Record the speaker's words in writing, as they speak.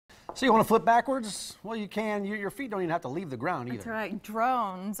So you want to flip backwards? Well, you can. Your feet don't even have to leave the ground either. That's right.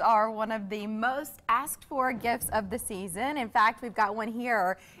 Drones are one of the most asked for gifts of the season. In fact, we've got one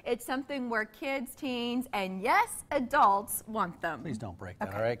here. It's something where kids, teens, and yes, adults want them. Please don't break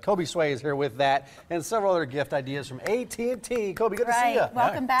that, all right? Koby Sway is here with that and several other gift ideas from AT&T. Koby, good to see you.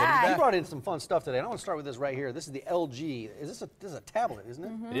 Welcome back. You brought in some fun stuff today. And I want to start with this right here. This is the LG. This is a tablet, isn't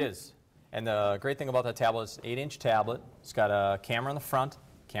it? It is. And the great thing about that tablet is 8-inch tablet. It's got a camera in the front,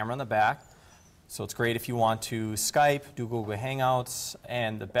 camera on the back. So it's great if you want to Skype, do Google Hangouts,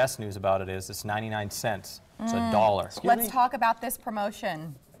 and the best news about it is it's 99 cents. It's $1. Let's talk about this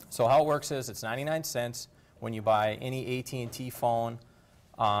promotion. So how it works is it's 99 cents when you buy any AT&T phone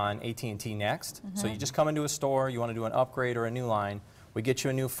on AT&T Next. So you just come into a store, you want to do an upgrade or a new line, we get you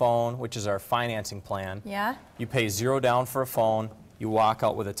a new phone, which is our financing plan. Yeah. You pay $0 down for a phone, you walk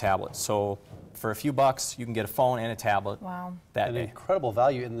out with a tablet. So for a few bucks, you can get a phone and a tablet. Wow. That An day. incredible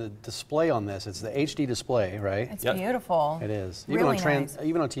value in the display on this. It's the HD display, right? It's beautiful. It is. Really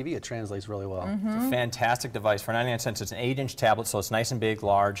Even on TV, it translates really well. It's a fantastic device. For 99 cents, it's an 8-inch tablet, so it's nice and big,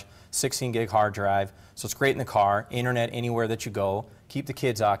 large, 16-gig hard drive. So it's great in the car, internet anywhere that you go. Keep the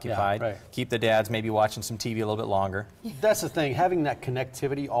kids occupied. right. Keep the dads maybe watching some TV a little bit longer. That's the thing, having that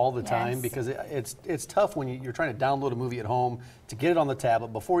connectivity all the time, Yes. because it's tough when you're trying to download a movie at home to get it on the tablet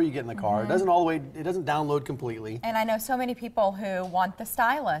before you get in the car. It doesn't download completely. And I know so many people who want the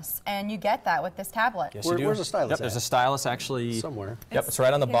stylus, and you get that with this tablet. Yes, you do. Where's the stylus Yep, at? there's a stylus actually. Somewhere. Yep, it's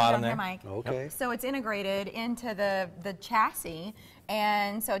right on the Get it bottom down there. here, Mike. Okay. So it's integrated into the chassis,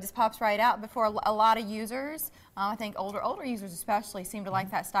 and so it just pops right out. Before a lot of users, I think older users especially, seem to like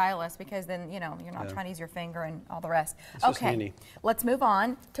that stylus because then you're not trying to use your finger and all the rest. just Okay, handy. let's move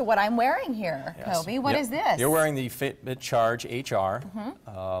on to what I'm wearing here, Yes. Koby. What Yep. is this? You're wearing the Fitbit Charge HR.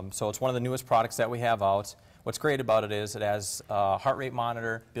 So it's one of the newest products that we have out. What's great about it is it has a heart rate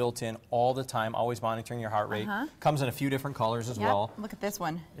monitor built in all the time, always monitoring your heart rate. Comes in a few different colors as Yep. well. Look at this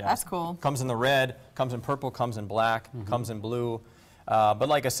one. Yeah. That's cool. Comes in the red, comes in purple, comes in black, comes in blue. But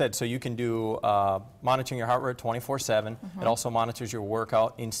like I said, so you can do monitoring your heart rate 24/7. It also monitors your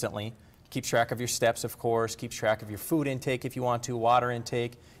workout instantly. Keeps track of your steps, of course. Keeps track of your food intake if you want to, water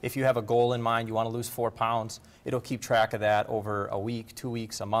intake. If you have a goal in mind, you want to lose 4 pounds, it'll keep track of that over a week, 2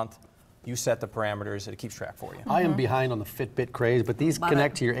 weeks, a month. You set the parameters, it keeps track for you. I am behind on the Fitbit craze, but these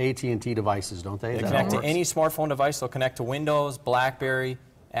connect to your AT&T devices, don't they? They connect to any smartphone device. They'll connect to Windows, BlackBerry,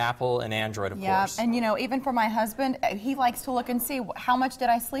 Apple, and Android, of course. And even for my husband, he likes to look and see how much did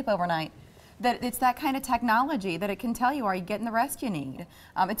I sleep overnight. That it's that kind of technology that it can tell you, are you getting the rest you need?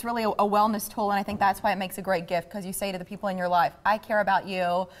 It's really a wellness tool, and I think that's why it makes a great gift, because you say to the people in your life, I care about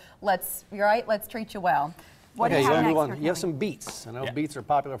you, let's treat you well. What do Okay, you you have want to move next on. here, You have Koby? some Beats. I know Yeah. Beats are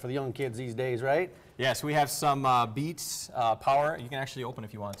popular for the young kids these days, right? Yes, we have some Beats Power. You can actually open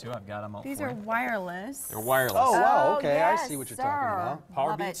if you want to. I've got them out These for are you. wireless. They're wireless. Oh, wow, okay, I yes, see what you're sir. talking about. Power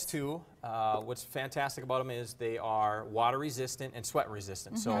Love Beats it. 2. What's fantastic about them is they are water resistant and sweat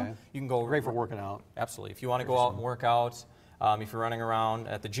resistant. So you can go Great for working out. Absolutely. If you want to go out and work out, if you're running around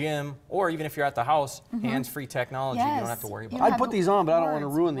at the gym, or even if you're at the house, hands-free technology, you don't have to worry You about don't it. I'd put these on, but I don't want to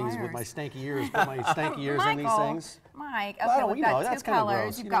words, ruin these with wires. my stanky ears. Put my stanky ears in these Michael, things. Mike, Well, I okay, don't- we've you know, got that's two kinda colors.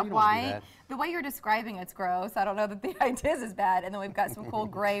 gross. You've You got don't wanna do white. that. The way you're describing it's gross. I don't know that the idea is as bad. And then we've got some cool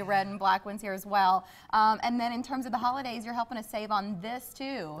gray, red, and black ones here as well. And then in terms of the holidays, you're helping us save on this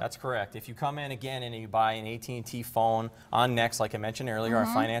too. That's correct. If you come in again and you buy an AT&T phone on Next, like I mentioned earlier, our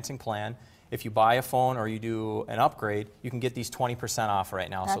financing plan, if you buy a phone or you do an upgrade, you can get these 20% off right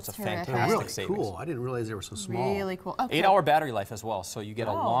now. So That's it's a terrific. They're fantastic really savings. cool. I didn't realize they were so small. Really cool. Okay. 8-hour battery life as well, so you get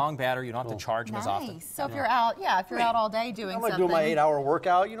a Oh. long battery. You don't have to charge them as often. Nice. So if you're out, if you're out all day doing I'm something. going to do my 8-hour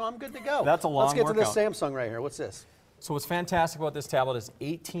workout. You know, I'm good to go. That's a long Let's get to this workout. Samsung right here. What's this? So what's fantastic about this tablet is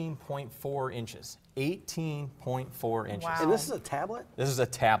 18.4 inches. 18.4 inches. Wow. And this is a tablet? This is a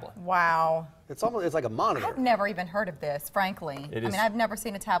tablet. Wow. It's like a monitor. I've never even heard of this, frankly. It I is- mean, I've never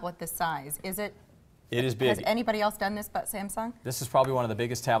seen a tablet this size. Is it? It is Has big. anybody else done this but Samsung? This is probably one of the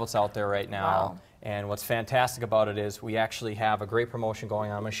biggest tablets out there right now. Wow. And what's fantastic about it is we actually have a great promotion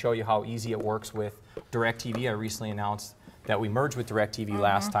going on. I'm going to show you how easy it works with DirecTV. I recently announced that we merged with DirecTV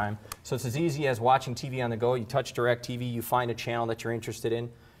last time. So it's as easy as watching TV on the go. You touch DirecTV, you find a channel that you're interested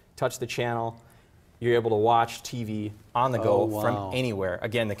in, touch the channel, you're able to watch TV on the go from anywhere.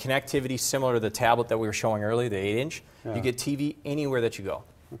 Again, the connectivity similar to the tablet that we were showing earlier, the 8-inch. You get TV anywhere that you go.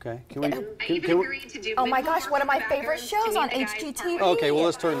 Okay. Oh my gosh, one of my favorite shows on HGTV. Okay, well,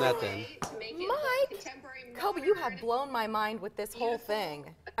 let's turn that then. Mike, Koby, you have blown my mind with this whole thing.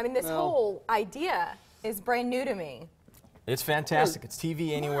 I mean, this whole idea is brand new to me. It's fantastic. It's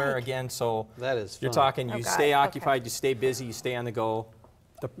TV anywhere again, so That is you're fun. talking, you stay occupied, you stay busy, you stay on the go.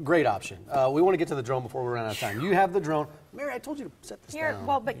 Great option. We want to get to the drone before we run out of time. You have the drone. Mary, I told you to set this Here, down.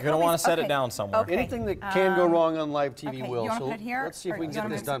 well, but You're going to want to set okay. it down somewhere. Okay. Anything that can go wrong on live TV Okay, will. you want So to put it here? let's see if Or we can you get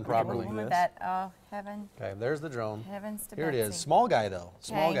wanna this move- done okay, properly. we'll move that. Oh, heaven. Okay, there's the drone. Heavens to Here it is. Betsy. Small guy, though.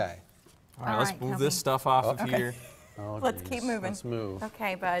 Small Okay. guy. All right, let's All right, move Koby. this stuff off of Okay. here. Oh, Let's geez. keep moving. Let's move.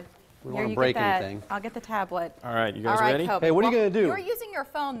 Okay, bud. We Here, wanna you break get that. anything. I'll get the tablet. All right, you All guys right, ready? Koby. Hey, what are you Well, gonna do? You're using your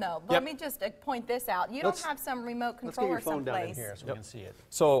phone, though. Let Yep. me just point this out. You Let's- don't have some remote Let's get your controller phone down in someplace. here so we can see it.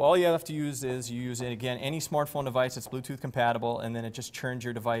 So all you have to use is you use it again, any smartphone device that's Bluetooth compatible, and then it just turns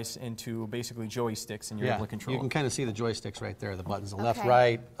your device into basically joysticks, and you're able to control you can it. kind of see the joysticks right there, the buttons, the left, Okay.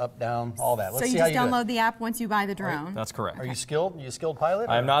 right, up, down, all that. Let's So see you how just you do it. download the app once you buy the drone. That's correct. Are you skilled? You a skilled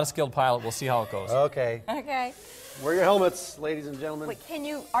pilot? I am not a skilled pilot. We'll see how it goes. Okay. Okay. Wear your helmets, ladies and gentlemen. Wait,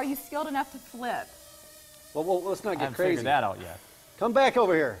 are you skilled enough to flip? Well, let's not I get haven't crazy. figured that out yet. Come back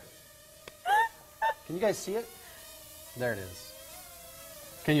over here. Can you guys see it? There it is.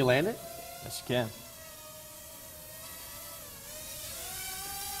 Can you land it? Yes, you can.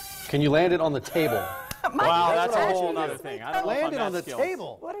 Can you land it on the table? Wow, that's a what I whole told other you. thing. I don't know if Land I'm it on that the skilled.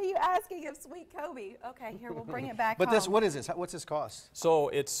 table. What are you asking of sweet Koby? Okay, here, we'll bring it back But this, home. what is this? What's this cost? So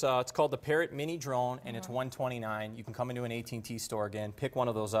it's called the Parrot Mini Drone, and it's $129. You can come into an At&T store again, pick one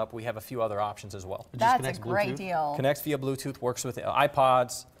of those up. We have a few other options as well. It just That's a connects great Bluetooth? deal. Connects via Bluetooth, works with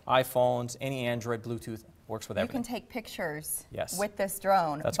iPods, iPhones, any Android Bluetooth, works with You everything. can take pictures Yes. with this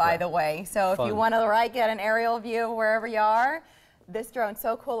drone, That's by correct. the way. So if you Fun. want to get an aerial view of wherever you are, this drone's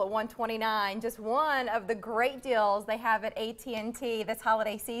so cool at $129. Just one of the great deals they have at AT&T this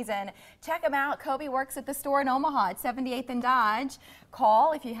holiday season. Check them out. Koby works at the store in Omaha at 78th and Dodge.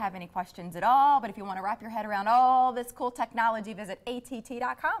 Call if you have any questions at all, but if you want to wrap your head around all this cool technology, visit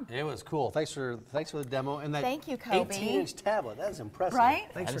att.com. It was cool. Thanks for the demo and that Thank you, Koby. 18-inch tablet. That is impressive. Right?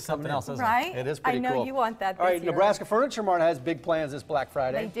 Thanks That for is something coming else, in. isn't it? Right? It is pretty I know cool. you want that All right, this year. Nebraska Furniture Mart has big plans this Black They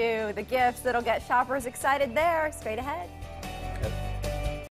Friday. do. The gifts that'll get shoppers excited there. Straight ahead. Okay.